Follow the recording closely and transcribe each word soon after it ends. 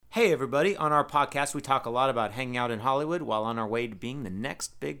Hey everybody, on our podcast we talk a lot about hanging out in Hollywood while on our way to being the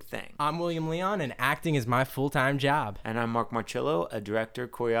next big thing. I'm William Leon and acting is my full-time job. And I'm Mark Marchillo, a director,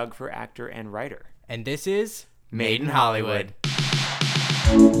 choreographer, actor, and writer. And this is Made in Hollywood.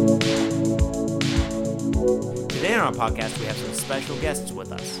 Today on our podcast we have some special guests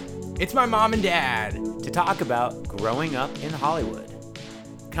with us. It's my mom and dad. To talk about growing up in Hollywood.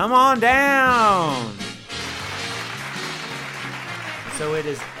 Come on down! So it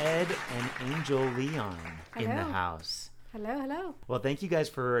is Ed and Angel Leon in the house. Hello. Well, thank you guys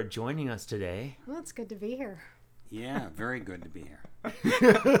for joining us today. Well, it's good to be here. Yeah, very good to be here.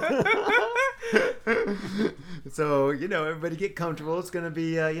 So, everybody get comfortable. It's going to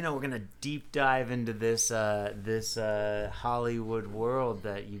be, we're going to deep dive into this Hollywood world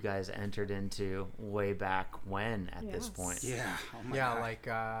that you guys entered into way back when at this point. Yeah. Oh my Yeah, God.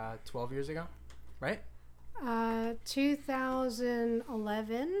 like 12 years ago, right?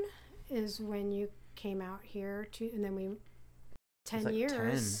 2011 is when you came out here, and then we 10 like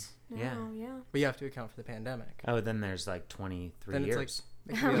years. 10, yeah. Yeah. But you have to account for the pandemic. Oh, then there's like 23 Then years.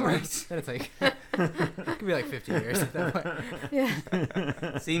 it could be like 50 years at that point.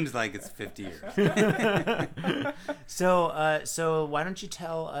 Yeah. Seems like it's 50 years. So why don't you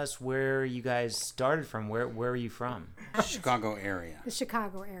tell us where you guys started from? Where are you from? Chicago area. The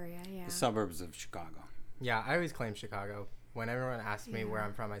Chicago area, yeah. The suburbs of Chicago. Yeah, I always claim Chicago. When everyone asks me where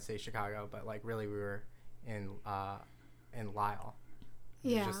I'm from, I say Chicago, but like really we were in Lisle.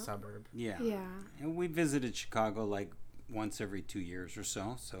 Yeah. Just suburb. Yeah. Yeah. And we visited Chicago like once every 2 years or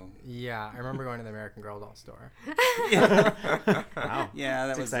so. Yeah, I remember going to the American Girl doll store. Wow. Yeah, that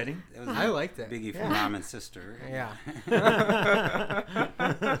It's was exciting. That was I liked it. Biggie for mom and sister. Yeah.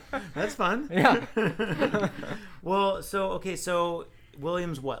 That's fun. Yeah. Well, so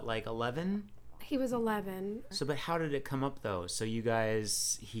William's what, like 11? He was 11. So, but how did it come up though? So you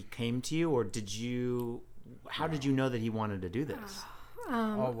guys, he came to you, or how did you know that he wanted to do this?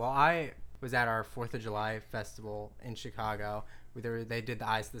 I was at our 4th of July festival in Chicago. They did the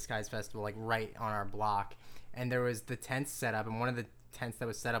Eyes to the Skies festival like right on our block, and there was the tents set up, and one of the tents that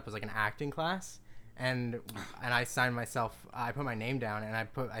was set up was like an acting class, and I signed myself. I put my name down, and I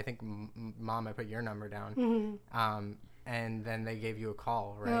put Mom, I put your number down. Mm-hmm. And then they gave you a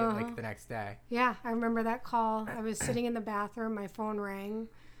call, right? Like the next day. Yeah, I remember that call. I was sitting in the bathroom. My phone rang.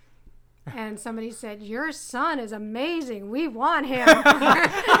 And somebody said, "Your son is amazing. We want him." And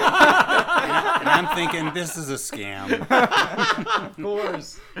I'm thinking, this is a scam. Of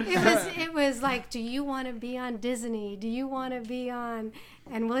course. It was like, "Do you want to be on Disney? Do you want to be on?"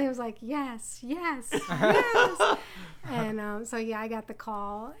 And William's like, yes. And so I got the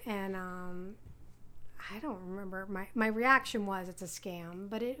call, and I don't remember. My reaction was it's a scam,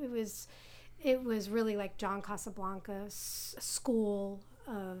 but it was really like John Casablanca's school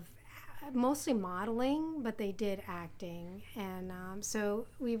of mostly modeling, but they did acting, and so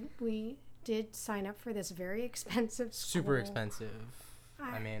we did sign up for this very expensive school. Super expensive.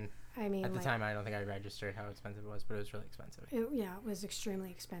 I mean at the like, time I don't think I registered how expensive it was, but it was really expensive. It was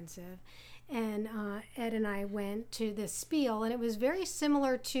extremely expensive. And Ed and I went to this spiel, and it was very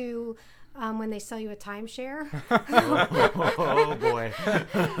similar to when they sell you a timeshare. Oh boy.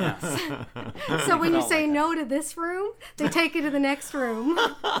 So when you say no to this room, they take you to the next room.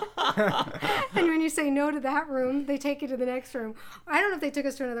 And when you say no to that room, they take you to the next room. I don't know if they took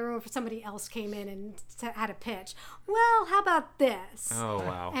us to another room, if somebody else came in and had a pitch. Well, how about this? Oh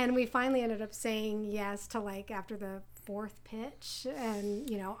wow. And we finally ended up saying yes to, like, after the 4th pitch, and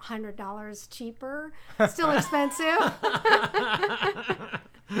 $100 cheaper, still expensive.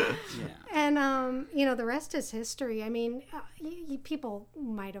 Yeah. And the rest is history. I mean, people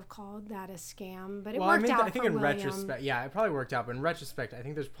might have called that a scam, but it worked out. I think for in William. retrospect, yeah, it probably worked out. But in retrospect, I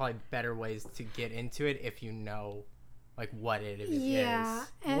think there's probably better ways to get into it if you know, like, what it is. Yeah.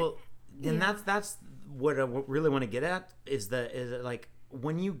 Well, and that's what I really want to get at is it like,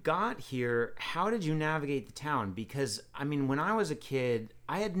 when you got here, how did you navigate the town? Because, I mean, when I was a kid,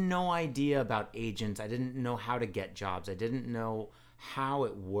 I had no idea about agents. I didn't know how to get jobs. I didn't know how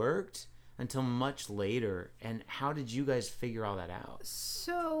it worked until much later. And how did you guys figure all that out?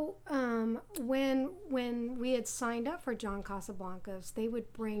 So when we had signed up for John Casablanca's, they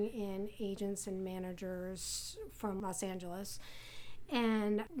would bring in agents and managers from Los Angeles.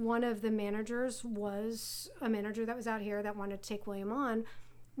 And one of the managers was a manager that was out here that wanted to take William on.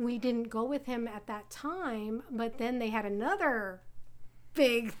 We didn't go with him at that time, but then they had another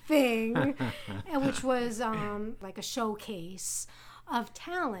big thing, which was like a showcase of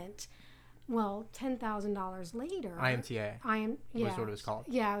talent. Well, $10,000 later. IMTA. Was what it was called.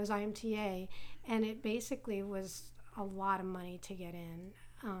 Yeah, it was IMTA. And it basically was a lot of money to get in.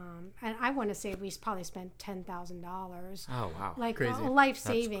 I want to say we probably spent $10,000. Oh wow. Like Crazy. life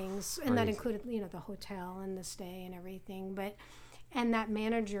savings, and that crazy. included the hotel and the stay and everything. And that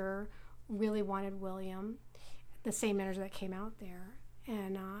manager really wanted William, the same manager that came out there,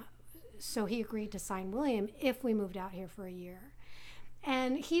 and so he agreed to sign William if we moved out here for a year.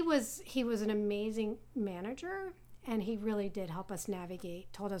 And he was an amazing manager, and he really did help us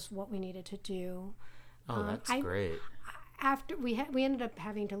navigate. Told us what we needed to do. Oh, that's great. After we ended up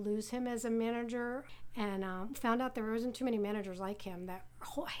having to lose him as a manager, and found out there wasn't too many managers like him that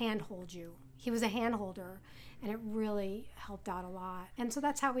handhold you. He was a handholder, and it really helped out a lot. And so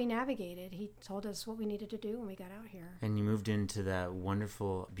that's how we navigated. He told us what we needed to do when we got out here. And you moved into that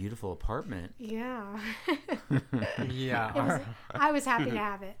wonderful, beautiful apartment. Yeah. Yeah. I was happy to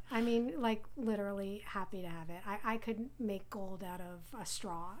have it. I mean, like literally happy to have it. I could make gold out of a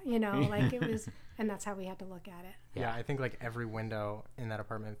straw, like it was, and that's how we had to look at it. Yeah, I think like every window in that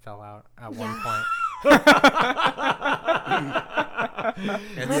apartment fell out at Yeah. one point.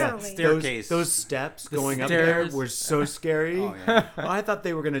 Literally. Staircase. Those steps going stairs. up there were so scary. Oh, yeah. I thought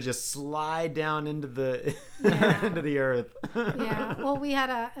they were gonna just slide down into the Yeah. into the earth. Yeah. Well, we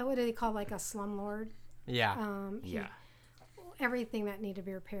had what do they call, like a slumlord? Yeah. Yeah. Everything that needed to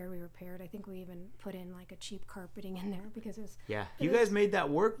be repaired, we repaired. I think we even put in like a cheap carpeting in there because it was. Yeah. You guys made that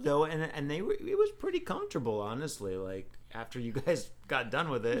work though, and it was pretty comfortable, honestly. Like after you guys got done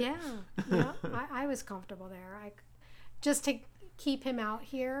with it. Yeah. I was comfortable there. Just to keep him out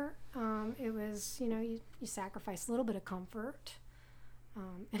here, it was, you sacrifice a little bit of comfort.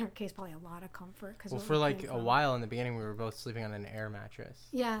 In our case, probably a lot of comfort. Well, for like a while in the beginning, we were both sleeping on an air mattress.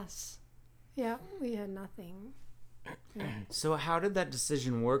 Yes. Yeah, we had nothing. So how did that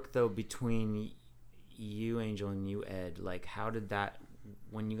decision work though between you, Angel, and you, Ed? Like how did that,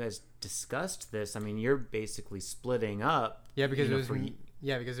 when you guys discussed this? I mean, you're basically splitting up. Yeah, because it was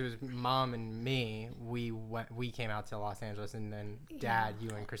because it was Mom and me. We came out to Los Angeles, and then Dad, you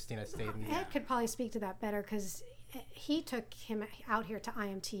and Christina stayed in. Ed could probably speak to that better because he took him out here to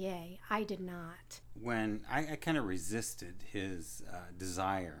IMTA. I did not. When I kind of resisted his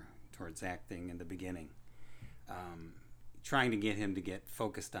desire towards acting in the beginning, trying to get him to get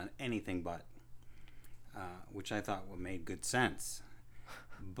focused on anything but, which I thought made good sense.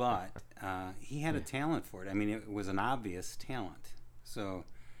 But he had a talent for it. I mean, it was an obvious talent. So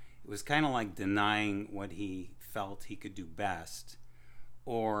it was kind of like denying what he felt he could do best,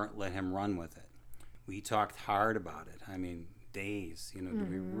 or let him run with it. We talked hard about it. I mean, days, do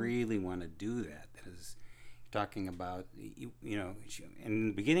we really want to do that? That is talking about, in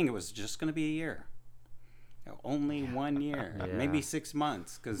the beginning it was just going to be a year. Only 1 year, maybe 6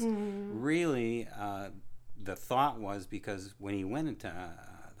 months. Because really, the thought was, because when he went into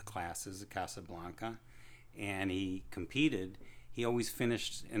the classes at Casablanca and he competed, he always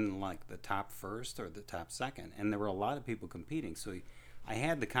finished in like the top first or the top second. And there were a lot of people competing. So I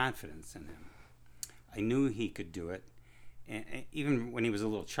had the confidence in him. I knew he could do it. And even when he was a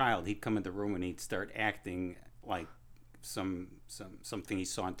little child, he'd come in the room and he'd start acting like something he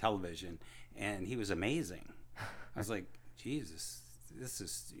saw on television, and he was amazing. I was like, Jesus, this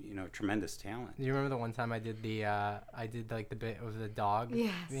is tremendous talent. Do you remember the one time I did like the bit of the dog?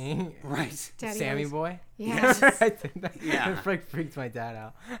 Yes. Thing? Right. Daddy Sammy was- Boy? Yes. I did that. Yeah. It freaked my dad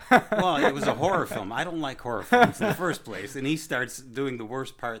out. Well, it was a horror film. I don't like horror films in the first place, and he starts doing the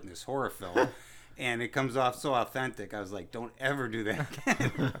worst part in this horror film, and it comes off so authentic. I was like, don't ever do that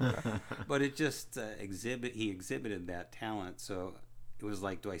again. But it just he exhibited that talent. So it was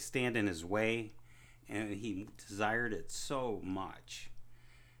like, do I stand in his way? And he desired it so much,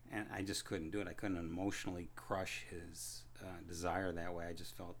 and I just couldn't do it. I couldn't emotionally crush his desire that way. I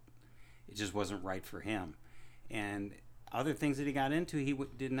just felt it just wasn't right for him. And other things that he got into, he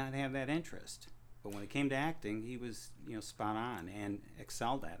did not have that interest. But when it came to acting, he was spot on and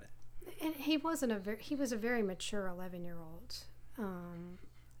excelled at it. And he was a very mature 11-year-old.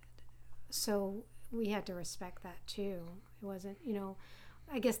 So we had to respect that too. It wasn't,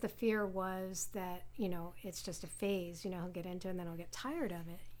 I guess the fear was that, it's just a phase, he'll get into it and then he'll get tired of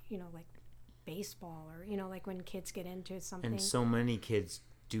it, like baseball or, like when kids get into something. And so many kids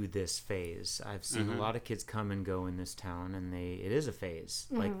do this phase. I've seen a lot of kids come and go in this town, and it is a phase.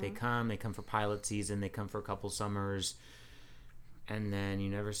 Like they come for pilot season, they come for a couple summers, and then you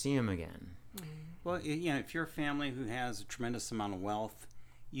never see them again. Well, if you're a family who has a tremendous amount of wealth,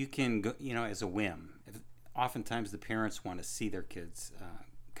 you can go, as a whim. Oftentimes the parents want to see their kids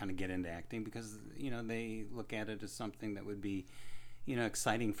kind of get into acting because, they look at it as something that would be,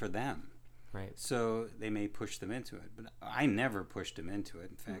 exciting for them. Right. So they may push them into it. But I never pushed him into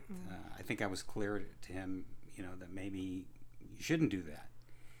it. In fact, I think I was clear to him, that maybe you shouldn't do that.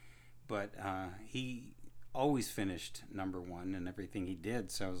 but he always finished #1 in everything he did.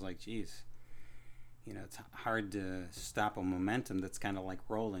 So I was like, geez, it's hard to stop a momentum that's kind of like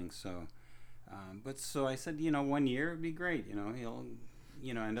rolling. So, so I said, 1 year would be great. He'll,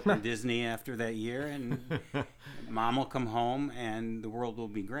 end up in Disney after that year, and Mom will come home, and the world will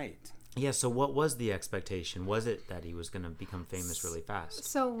be great. Yeah, so what was the expectation? Was it that he was going to become famous really fast?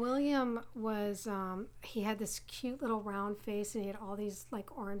 So William was, he had this cute little round face, and he had all these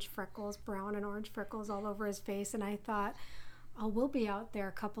like orange freckles, brown and orange freckles all over his face. And I thought, oh, we'll be out there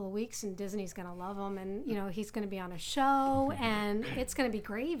a couple of weeks, and Disney's going to love him. And, he's going to be on a show, and it's going to be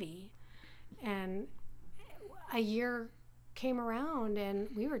gravy. And a year came around, and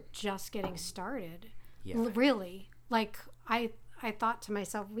we were just getting started. Yeah. Really. Like, I thought to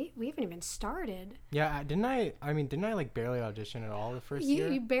myself, we haven't even started. Yeah, didn't I like barely audition at all the first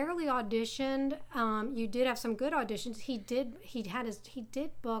year? You barely auditioned. You did have some good auditions. He did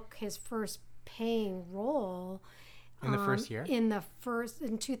book his first paying role in the first year. In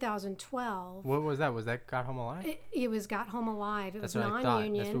 2012. What was that? Was that Got Home Alive? It was Got Home Alive. It That's was what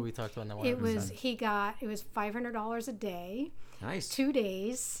non-union. I thought. That's what we talked about in the one. It was $500 a day. Nice. 2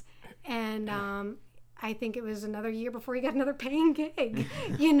 days, and I think it was another year before he got another paying gig.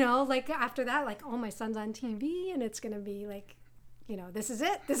 Like after that, like, oh, my son's on TV, and it's gonna be like, this is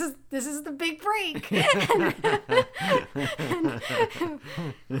it. This is the big break.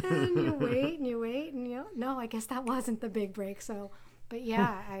 and you wait, and no, I guess that wasn't the big break. So, but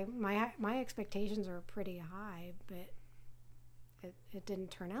yeah, my expectations were pretty high, but it didn't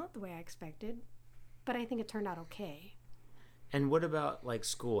turn out the way I expected. But I think it turned out okay. And what about like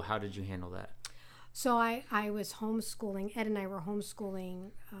school? How did you handle that? So I was homeschooling. Ed and I were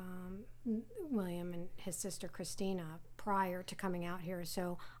homeschooling William and his sister Christina prior to coming out here.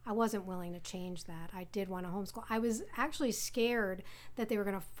 So I wasn't willing to change that. I did want to homeschool. I was actually scared that they were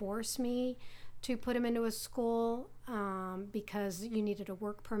going to force me to put him into a school because you needed a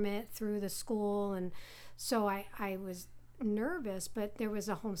work permit through the school. And so I was nervous, but there was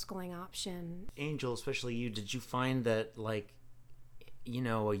a homeschooling option. Angel, especially you, did you find that like,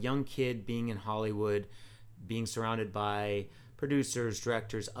 a young kid being in Hollywood, being surrounded by producers,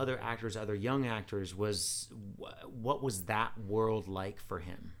 directors, other actors, other young actors, what was that world like for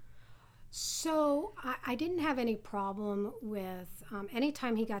him? So I didn't have any problem with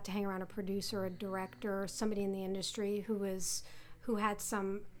anytime he got to hang around a producer, a director, somebody in the industry who had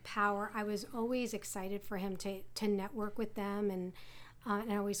some power. I was always excited for him to network with them, and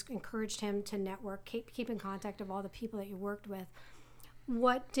I always encouraged him to network, keep in contact of all the people that you worked with.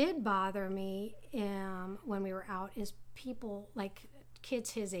 What did bother me when we were out is people, like kids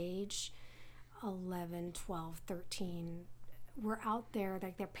his age, 11, 12, 13, were out there,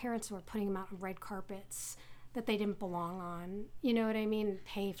 like their parents were putting them out on red carpets that they didn't belong on. You know what I mean?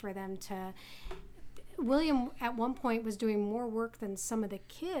 Pay for them to... William, at one point, was doing more work than some of the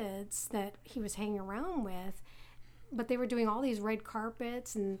kids that he was hanging around with. But they were doing all these red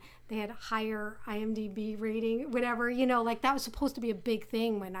carpets, and they had higher IMDb rating, whatever, like that was supposed to be a big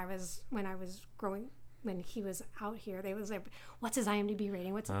thing when I was growing, when he was out here. They was like, what's his IMDb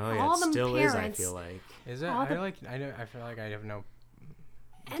rating? What's all the still parents? Is, I feel like. Is it? I feel like I have no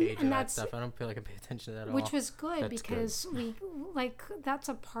gauge of that stuff. I don't feel like I pay attention to that at all. Which was good. That's because we that's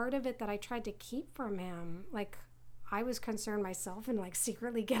a part of it that I tried to keep from him. Like, I was concerned myself and like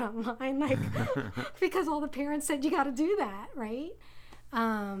secretly get online, like because all the parents said you got to do that, right?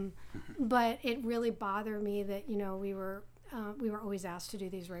 But it really bothered me that we were always asked to do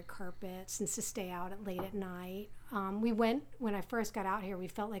these red carpets and to stay out late at night. We went when I first got out here. We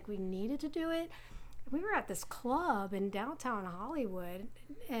felt like we needed to do it. We were at this club in downtown Hollywood,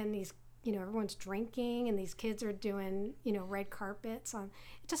 and these everyone's drinking, and these kids are doing red carpets on.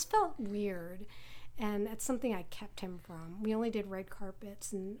 It just felt weird. And that's something I kept him from. We only did red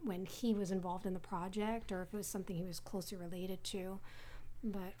carpets and when he was involved in the project, or if it was something he was closely related to.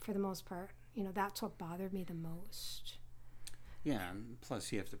 But for the most part, that's what bothered me the most. Yeah, and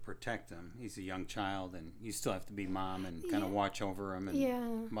plus you have to protect him. He's a young child, and you still have to be mom and kind of watch over him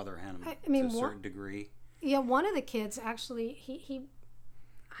and mother him to a certain degree. Yeah, one of the kids actually, he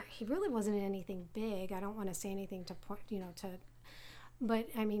really wasn't in anything big. I don't want to say anything to point, But,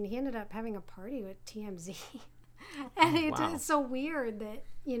 I mean, he ended up having a party with TMZ. And it's so weird that,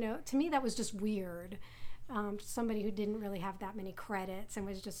 to me that was just weird. Somebody who didn't really have that many credits and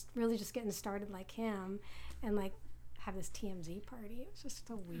was just really just getting started like him and, like, have this TMZ party. It was just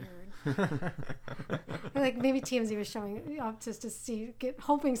so weird. Like, maybe TMZ was showing up just to see,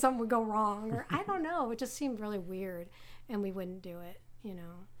 hoping something would go wrong. Or, I don't know. It just seemed really weird. And we wouldn't do it,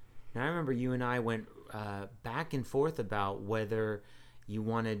 Now, I remember you and I went back and forth about whether... you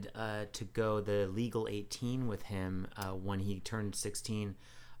wanted to go the legal 18 with him when he turned 16.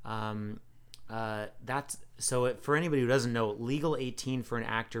 That's so. For anybody who doesn't know, legal 18 for an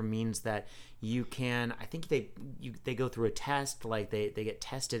actor means that you can. I think they go through a test, like they get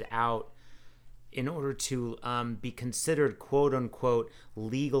tested out in order to be considered quote unquote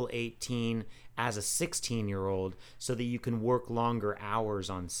legal 18 as a 16-year-old, so that you can work longer hours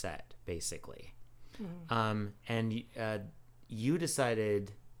on set, basically. And you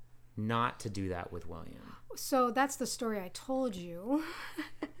decided not to do that with William. So that's the story I told you.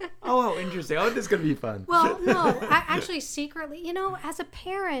 Oh, interesting. Oh, this is going to be fun. Well, no, I actually secretly, as a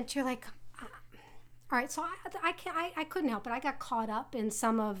parent, you're like, all right, so I couldn't help it. I got caught up in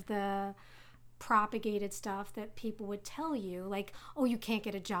some of the propagated stuff that people would tell you, like, oh, you can't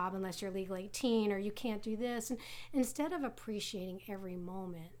get a job unless you're legal 18, or you can't do this. And instead of appreciating every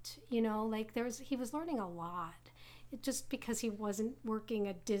moment, like he was learning a lot. Just because he wasn't working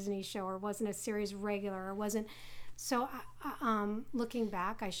a Disney show or wasn't a series regular or wasn't. So looking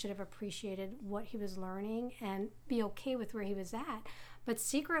back, I should have appreciated what he was learning and be okay with where he was at. But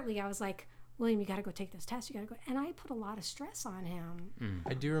secretly, I was like, William, you got to go take this test. You got to go. And I put a lot of stress on him.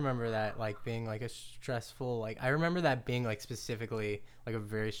 I do remember that, like, being like a stressful, like, I remember that being like specifically like a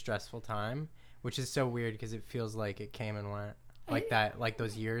very stressful time, which is so weird because it feels like it came and went like that, like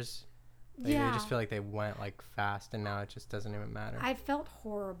those years. Like, Yeah. I just feel like they went like fast, and now it just doesn't even matter. I felt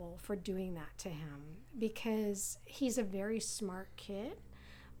horrible for doing that to him because he's a very smart kid,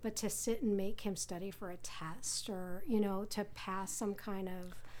 but to sit and make him study for a test or, to pass some kind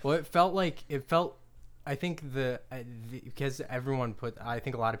of... Well, I think because I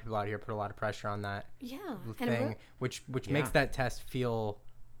think a lot of people out here put a lot of pressure on that thing, which makes that test feel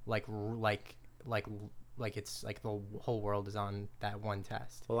like it's like the whole world is on that one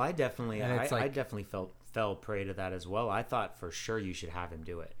test. Well, I definitely And fell prey to that as well. I thought for sure you should have him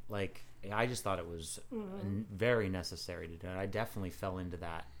do it. Like, I just thought it was very necessary to do it. I definitely fell into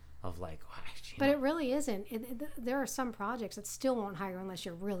that of like, But it really isn't. There are some projects that still won't hire unless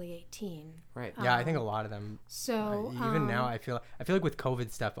you're really 18. right. Yeah, I think a lot of them. So Even now, I feel like with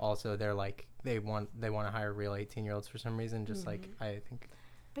COVID stuff, also they're like they want to hire real 18-year-olds for some reason. Just like I think.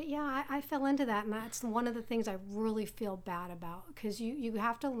 But yeah, I fell into that, and that's one of the things I really feel bad about, because you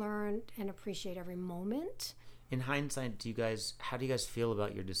have to learn and appreciate every moment. In hindsight, how do you guys feel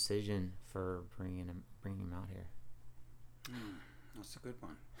about your decision for bringing him out here? That's a good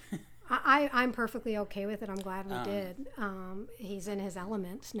one. I'm perfectly okay with it. I'm glad we did. He's in his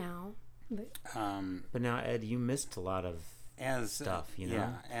element now. But now, Ed, you missed a lot of stuff,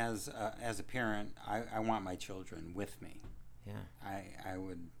 Yeah, as a parent, I want my children with me. Yeah. I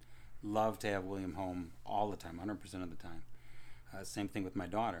would love to have William home all the time, 100% of the time. Same thing with my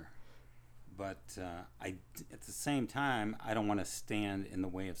daughter. But at the same time, I don't want to stand in the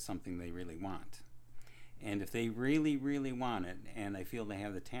way of something they really want. And if they really, really want it, and I feel they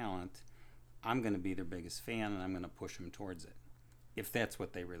have the talent, I'm going to be their biggest fan, and I'm going to push them towards it, if that's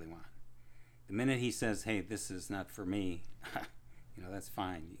what they really want. The minute he says, hey, this is not for me, that's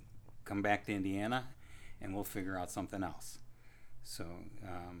fine. You come back to Indiana, and we'll figure out something else. So,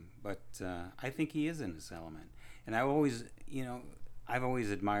 but I think he is in his element. And I've always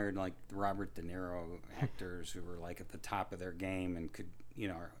admired, like, the Robert De Niro actors who were, like, at the top of their game and could,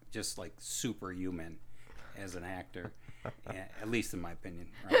 are just, like, superhuman as an actor, at least in my opinion.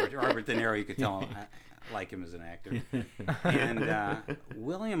 Robert De Niro, you could tell I like him as an actor. And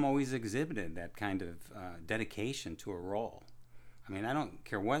William always exhibited that kind of dedication to a role. I mean, I don't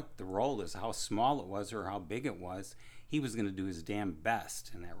care what the role is, how small it was or how big it was, he was going to do his damn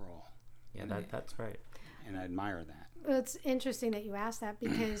best in that role. Yeah, that's right. And I admire that. Well, it's interesting that you asked that,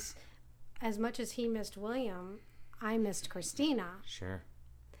 because as much as he missed William, I missed Christina. Sure.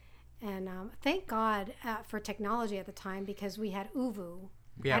 And thank God for technology at the time, because we had Uvu.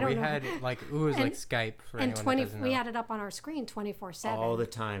 Yeah, we had like was like Skype for anyone that doesn't know. We had it up on our screen 24/7 all the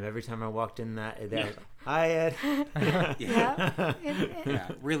time. Every time I walked in there was, hi Ed.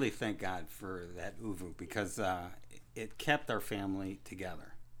 Yeah. Really thank God for that Uvu, because it kept our family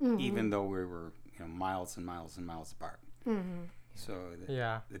together, even though we were miles and miles and miles apart. Mm-hmm. So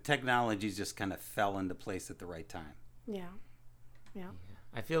the technology just kind of fell into place at the right time. Yeah.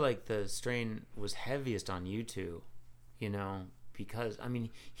 I feel like the strain was heaviest on you two, because I mean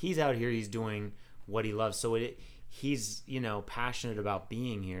he's out here, he's doing what he loves, so he's passionate about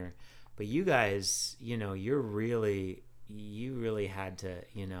being here, but you guys, you really had to,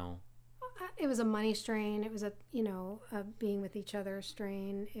 It was a money strain. It was a being with each other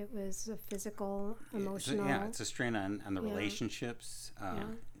strain. It was a physical, emotional. It's a strain on the relationships.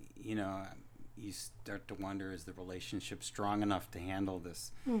 you start to wonder, is the relationship strong enough to handle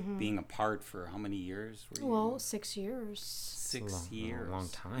this being apart for how many years? Well, 6 years. 6 years. A long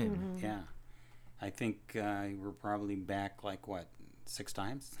time. Yeah. I think we're probably back like, what, 6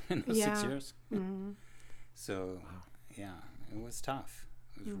 times in those 6 years? So, yeah, it was tough.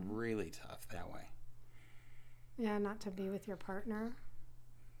 It was really tough that way. Yeah, not to be with your partner.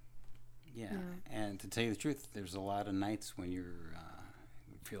 Yeah. And to tell you the truth, there's a lot of nights when you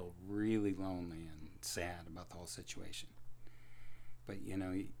feel really lonely and sad about the whole situation. But,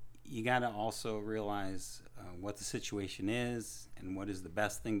 you got to also realize what the situation is and what is the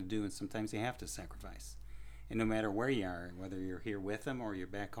best thing to do, and sometimes you have to sacrifice. And no matter where you are, whether you're here with him or you're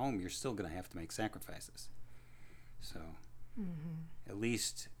back home, you're still going to have to make sacrifices. So at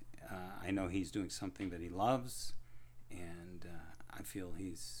least I know he's doing something that he loves, and I feel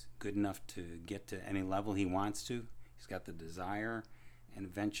he's good enough to get to any level he wants to. He's got the desire, and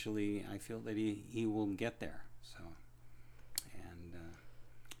eventually I feel that he will get there. So,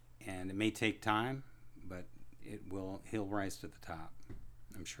 and it may take time, but he'll rise to the top.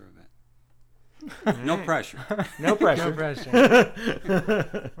 I'm sure of it. No pressure. No pressure. No pressure.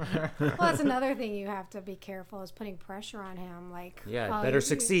 Well, that's another thing you have to be careful is putting pressure on him. Like, Yeah, better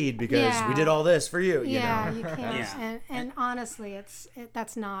succeed because we did all this for you. You know? You can't. And honestly,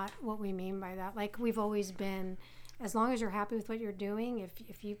 that's not what we mean by that. Like, we've always been, as long as you're happy with what you're doing,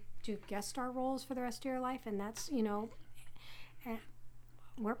 if you do guest star roles for the rest of your life, and that's,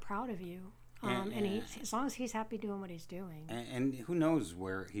 we're proud of you. And as long as he's happy doing what he's doing. And who knows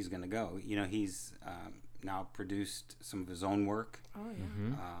where he's going to go. He's now produced some of his own work. Oh,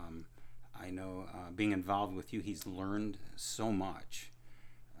 yeah. I know being involved with you, he's learned so much.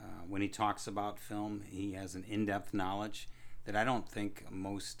 When he talks about film, he has an in-depth knowledge that I don't think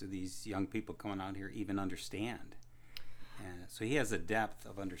most of these young people coming out here even understand. So he has a depth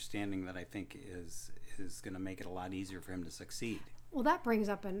of understanding that I think is going to make it a lot easier for him to succeed. Well, that brings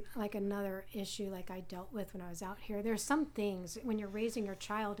up another issue like I dealt with when I was out here. There's some things, when you're raising your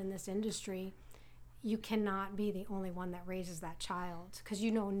child in this industry, you cannot be the only one that raises that child because you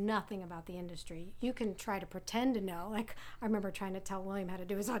know nothing about the industry. You can try to pretend to know. Like, I remember trying to tell William how to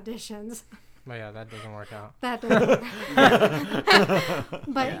do his auditions. But yeah, that doesn't work out. That doesn't work out.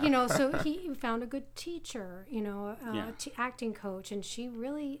 But, so he found a good teacher, acting coach, and she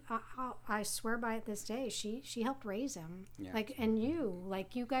really, I swear by it this day, she helped raise him. Yeah. And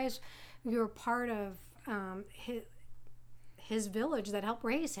you guys, you were part of his village that helped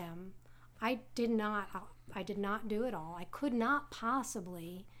raise him. I did not do it all. I could not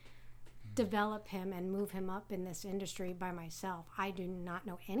possibly develop him and move him up in this industry by myself. I do not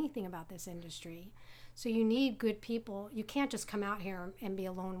know anything about this industry. So you need good people. You can't just come out here and be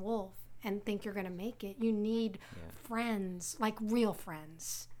a lone wolf and think you're going to make it. You need friends, like real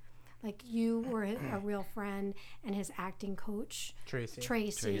friends. Like you were a real friend, and his acting coach, Tracy.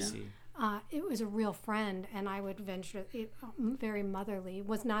 It was a real friend, and I would venture, very motherly,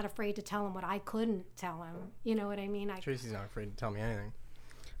 was not afraid to tell him what I couldn't tell him. You know what I mean? Tracy's not afraid to tell me anything.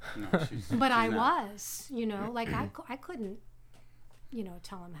 No, but I was, I couldn't,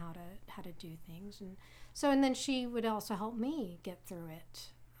 tell him how to do things, and then she would also help me get through it.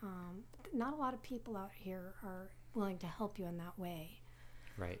 Not a lot of people out here are willing to help you in that way.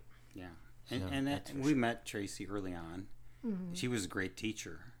 Right. Yeah, and we met Tracy early on. Mm-hmm. She was a great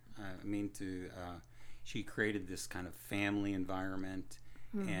teacher. She created this kind of family environment,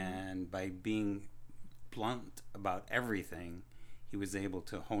 and by being blunt about everything, he was able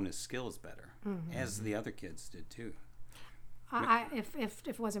to hone his skills better, as the other kids did too. If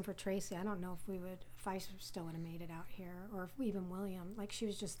it wasn't for Tracy, I don't know if I still would have made it out here, or if even William. Like, she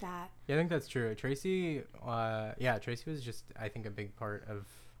was just that. Yeah, I think that's true. Tracy was just, I think, a big part of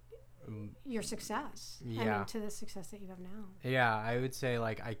your success. Yeah. To the success that you have now. Yeah, I would say,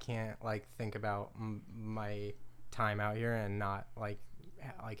 like, I can't, like, think about my time out here and not, like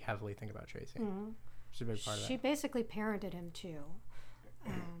heavily think about Tracy. Mm-hmm. She's a big part of that. She basically parented him too.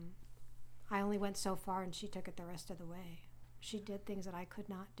 I only went so far, and she took it the rest of the way. She did things that I could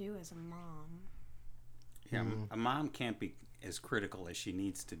not do as a mom. Yeah, a mom can't be as critical as she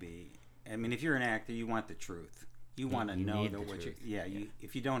needs to be. I mean, if you're an actor, you want the truth. You want to know that what you. Yeah,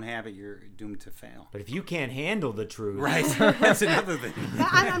 if you don't have it, you're doomed to fail. But if you can't handle the truth, right? That's another thing.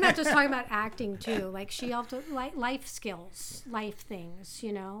 I'm not just talking about acting too. Like, she helped with life skills, life things.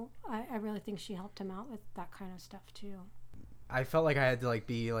 I really think she helped him out with that kind of stuff too. I felt like I had to, like,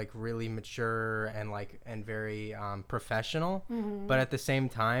 be, like, really mature and very professional, but at the same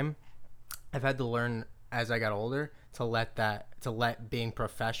time, I've had to learn as I got older to let being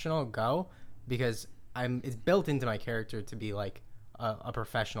professional go, because it's built into my character to be, like, a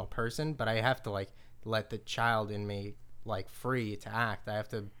professional person, but I have to like let the child in me like free to act. I have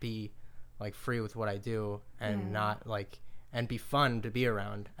to be like free with what I do and not like and be fun to be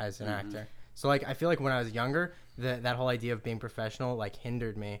around as an actor. So like I feel like when I was younger, that whole idea of being professional like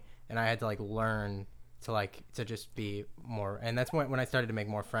hindered me, and I had to like learn to just be more. And that's when I started to make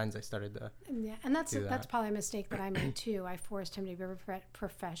more friends. I started to and that's probably a mistake that I made too. I forced him to be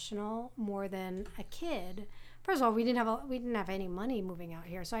professional more than a kid. First of all, we didn't have any money moving out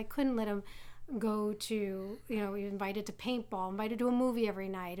here, so I couldn't let him go to, invited to paintball, invited to a movie every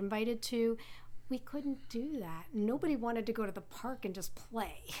night, we couldn't do that. Nobody wanted to go to the park and just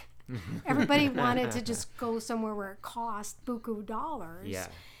play. Everybody wanted to just go somewhere where it cost buku dollars. Yeah.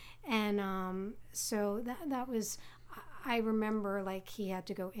 And so that was, I remember like he had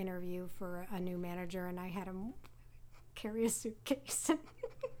to go interview for a new manager, and I had him carry a suitcase.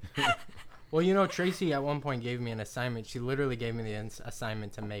 Well, Tracy at one point gave me an assignment. She literally gave me the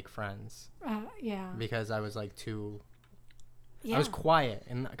assignment to make friends. Yeah. Because I was like Yeah. I was quiet,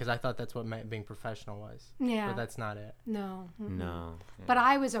 and because I thought that's what being professional was. Yeah. But that's not it. No. Mm-mm. No. Yeah. But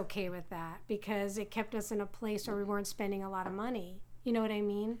I was okay with that because it kept us in a place where we weren't spending a lot of money. You know what I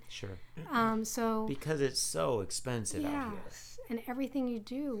mean? Sure. So Because it's so expensive out here. And everything you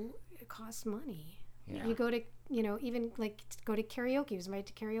do, it costs money. Yeah. You go to, even like go to karaoke. He was invited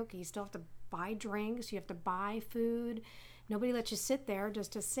to karaoke. You still have to buy drinks. You have to buy food. Nobody lets you sit there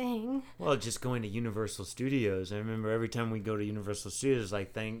just to sing. Well, just going to Universal Studios. I remember every time we go to Universal Studios,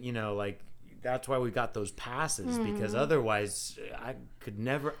 that's why we got those passes, because otherwise I could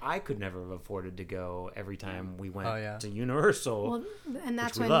never have afforded to go every time we went to Universal. Well, and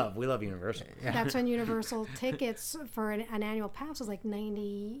that's which we love Universal. Yeah. That's when Universal tickets for an annual pass was like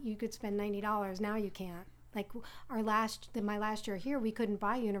 $90. You could spend $90. Now you can't. Like my last year here, we couldn't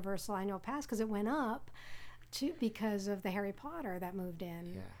buy Universal annual pass because it went up. Because of the Harry Potter that moved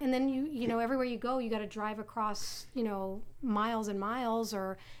in. Yeah. And then you everywhere you go, you got to drive across, miles and miles,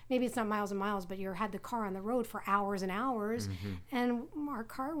 or maybe it's not miles and miles, but you had the car on the road for hours and hours. And our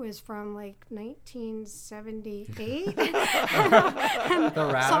car was from like 1978. So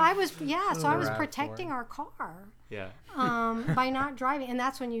I was protecting our car. Yeah. By not driving. And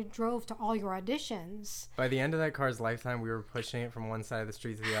that's when you drove to all your auditions. By the end of that car's lifetime, we were pushing it from one side of the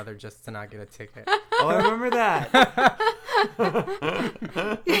street to the other just to not get a ticket. Oh, I remember that.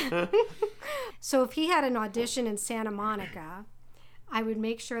 So if he had an audition in Santa Monica, I would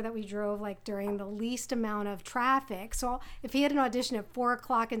make sure that we drove like during the least amount of traffic. So if he had an audition at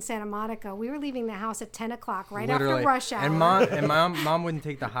 4:00 in Santa Monica, we were leaving the house at 10:00, right after rush hour. And mom wouldn't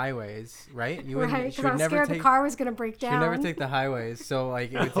take the highways, right? You wouldn't. Right, because I was scared the car was going to break down. She'd never take the highways, so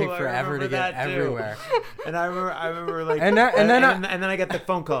like it would take forever to get everywhere. And I remember like, and then I get the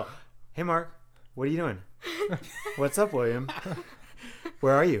phone call. Hey, Mark, what are you doing? What's up, William?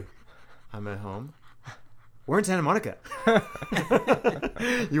 Where are you? I'm at home. We're in Santa Monica.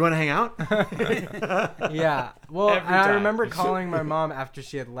 You want to hang out? Yeah. Well, Every I time. remember calling my mom after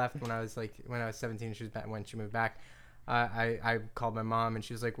she had left when I was 17. When she moved back. I called my mom and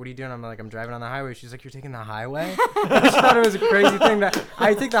she was like, "What are you doing?" I'm like, "I'm driving on the highway." She's like, "You're taking the highway?" I just thought it was a crazy thing that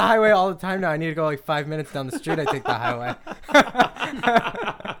I take the highway all the time now. I need to go like 5 minutes down the street. I take the highway.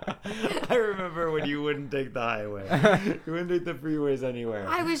 I remember when you wouldn't take the highway. You wouldn't take the freeways anywhere.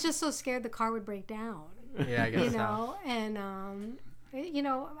 I was just so scared the car would break down. Yeah, I guess so. And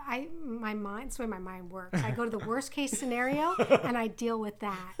my mind, that's the way my mind works. I go to the worst case scenario and I deal with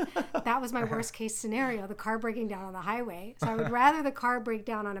that. That was my worst case scenario, the car breaking down on the highway. So I would rather the car break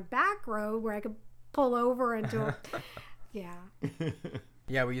down on a back road where I could pull over into a, yeah.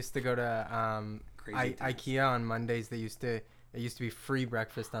 Yeah, we used to go to IKEA on Mondays. It used to be free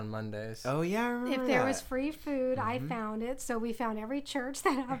breakfast on Mondays. Oh yeah, I remember If there was free food, I found it. So we found every church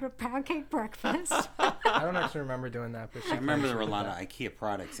that had a pound cake breakfast. I don't actually remember doing that, but I remember there were a lot of IKEA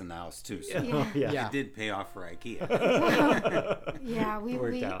products in the house too, so Yeah. it did pay off for IKEA. Yeah, we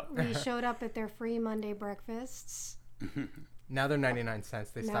Worked out. we showed up at their free Monday breakfasts. Now they're 99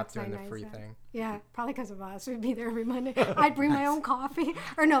 cents. They Now stopped it's doing the 99 free cents. thing. Yeah, probably because of us. We'd be there every Monday. I'd bring my own coffee.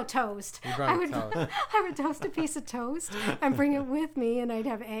 Or no, toast. You brought toast. I would toast a piece of toast and bring it with me, and I'd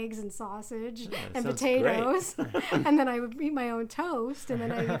have eggs and sausage and sounds potatoes. And then I would eat my own toast, and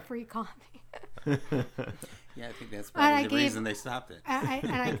then I'd get free coffee. Yeah, I think that's And I probably the reason they stopped it.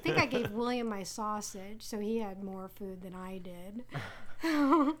 And I think I gave William my sausage, so he had more food than I did.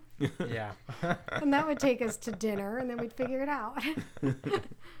 Yeah. And that would take us to dinner, and then we'd figure it out.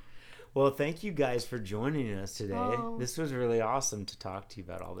 Well, thank you guys for joining us today. Oh. This was really awesome to talk to you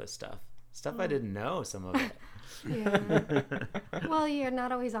about all this stuff. I didn't know, some of it. Yeah. Well, you're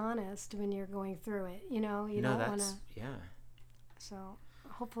not always honest when you're going through it. You don't want to. Yeah. So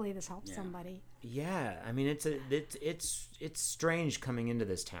hopefully this helps somebody. Yeah, I mean it's strange coming into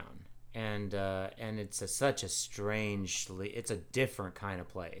this town, and it's such a it's a different kind of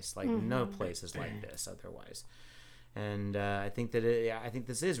place. Like no place is like this otherwise. And I think that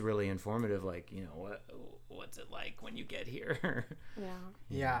this is really informative. Like, you know, what's it like when you get here?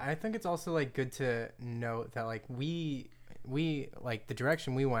 Yeah, I think it's also like good to note that like we like the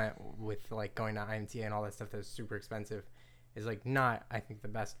direction we went with like going to IMTA and all that stuff that was super expensive is like not, I think, the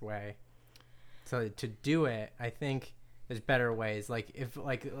best way. So to do it, I think there's better ways. Like if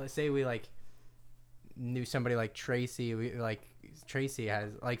like let's say we like knew somebody like Tracy, Tracy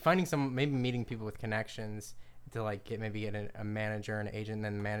has like finding maybe meeting people with connections to like get a manager, an agent, and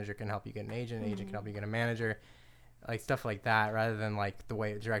then the manager can help you get an agent, agent can help you get a manager, like stuff like that, rather than like the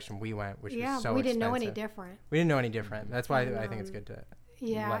direction we went, which was so expensive. We didn't know any different. We didn't know any different. That's why I think it's good to.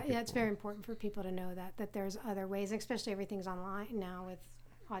 It's very important for people to know that there's other ways, especially everything's online now with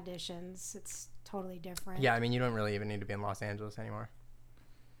auditions. It's totally different. Yeah, I mean, you don't really even need to be in Los Angeles anymore.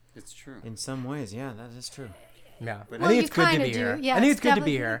 It's true. In some ways, yeah, that is true. Yeah, Well, I think it's good to be here. Yeah, I think it's good to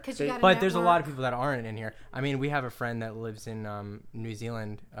be here. But there's a network. lot of people that aren't in here. I mean, we have a friend that lives in New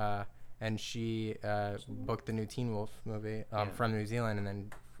Zealand, and she booked the new Teen Wolf movie from New Zealand, and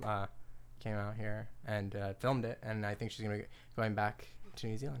then came out here and filmed it. And I think she's going back to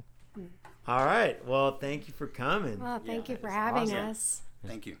New Zealand. All right. Well, thank you for coming. Well, thank you for having us.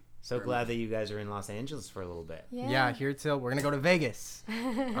 Thank you. So glad that you guys are in Los Angeles for a little bit. Yeah, here till we're gonna go to Vegas,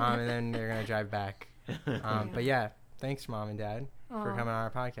 and then they're gonna drive back. But yeah, thanks, Mom and Dad, for coming on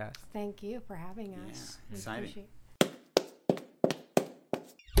our podcast. Thank you for having us. Yeah, exciting.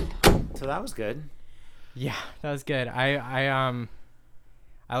 So that was good. Yeah, that was good. I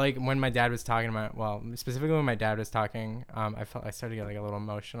like when my dad was talking about, well, specifically when my dad was talking, I started to get like a little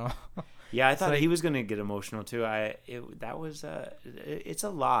emotional. Yeah, I thought he was gonna get emotional too. It's a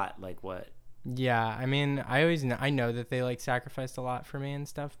lot. Like what? Yeah, I mean, I know that they like sacrificed a lot for me and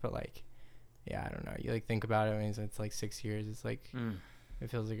stuff, but like, yeah, I don't know. You like think about it when it's like 6 years. It's like it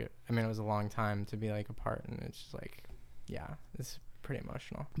feels like it was a long time to be like apart, and it's just like, yeah, it's pretty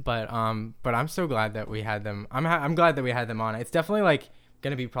emotional. But I'm so glad that we had them. I'm glad that we had them on. It's definitely like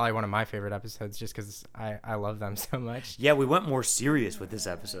gonna be probably one of my favorite episodes just because I love them so much. Yeah, we went more serious with this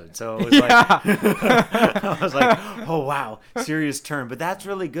episode, so it was like I was like, oh wow, serious turn. But that's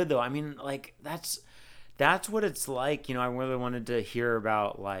really good though. I mean, like that's what it's like. You know, I really wanted to hear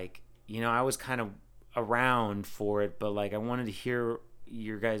about, like, you know, I was kind of around for it, but like I wanted to hear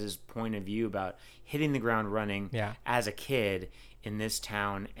your guys' point of view about hitting the ground running as a kid in this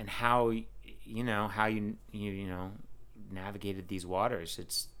town, and how you navigated these waters.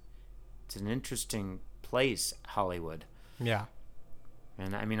 It's an interesting place, Hollywood. Yeah.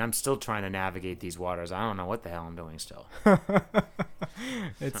 And I mean, I'm still trying to navigate these waters. I don't know what the hell I'm doing still.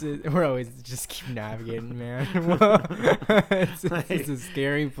 We're always just keep navigating, man. It's a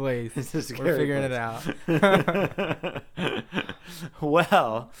scary place. We're figuring it out.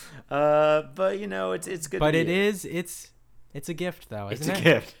 Well, but you know, it's good. But it's a gift, though, isn't it? It's a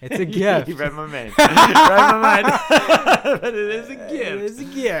gift. It's a gift. You read my mind. But it is a gift. It is a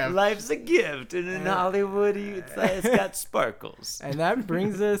gift. Life's a gift. And in Hollywood, it's got sparkles. And that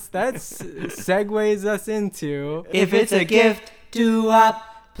segues us into... If it's a gift to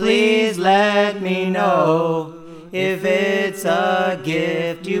up, please let me know. If it's a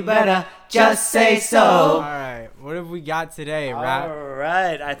gift, you better just say so. All right. What have we got today? All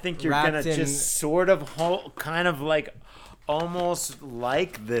right. I think you're going to just sort of kind of like... almost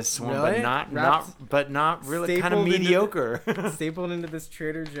like this one, really? but not really, kind of mediocre. Stapled into this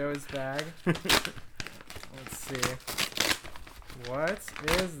Trader Joe's bag. Let's see. What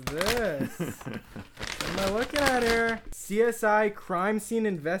is this? What am I looking at here? CSI Crime Scene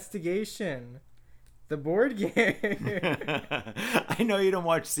Investigation. The board game. I know you don't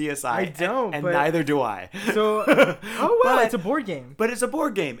watch CSI. I don't, and neither do I. So, it's a board game. But it's a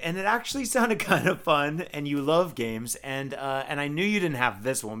board game, and it actually sounded kind of fun. And you love games, and I knew you didn't have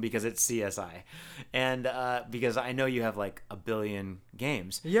this one because it's CSI, and because I know you have like a billion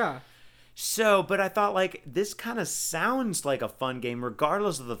games. Yeah. So, but I thought like this kind of sounds like a fun game,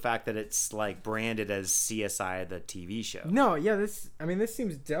 regardless of the fact that it's like branded as CSI the TV show. No, yeah, this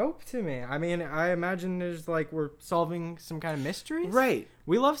seems dope to me. I mean, I imagine there's like we're solving some kind of mysteries. Right.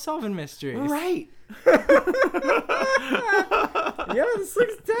 We love solving mysteries. Right. Yeah, this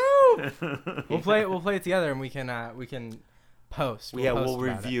looks dope. We'll play it together, and we can post. We'll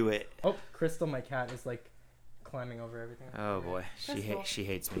review it. Oh, Crystal, my cat, is like climbing over everything. Oh boy, she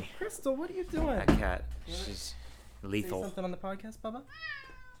hates me. Crystal, what are you doing? That cat, she's lethal. Say something on the podcast, Bubba?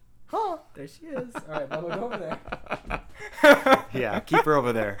 Oh, there she is. All right, Bubba, go over there. Yeah, keep her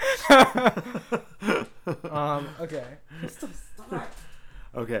over there. Okay. Crystal, stop.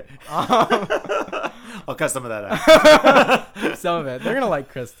 Okay. I'll cut some of that out. Some of it. They're gonna like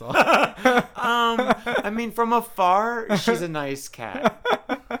Crystal. I mean, from afar, she's a nice cat.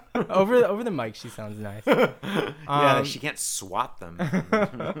 Over the mic, she sounds nice. Yeah, she can't swat them.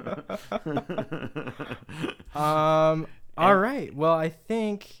 All right. Well, I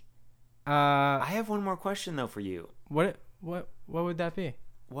think. I have one more question though for you. What would that be?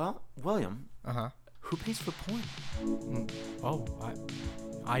 Well, William. Uh-huh. Who pays for porn? Oh,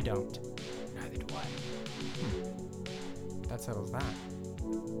 I don't. Neither do I. That settles that.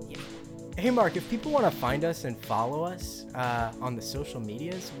 Yeah. Hey, Mark, if people want to find us and follow us on the social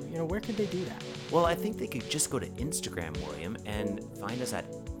medias, where could they do that? Well, I think they could just go to Instagram, William, and find us at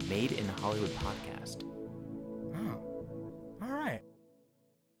Made in Hollywood Podcast.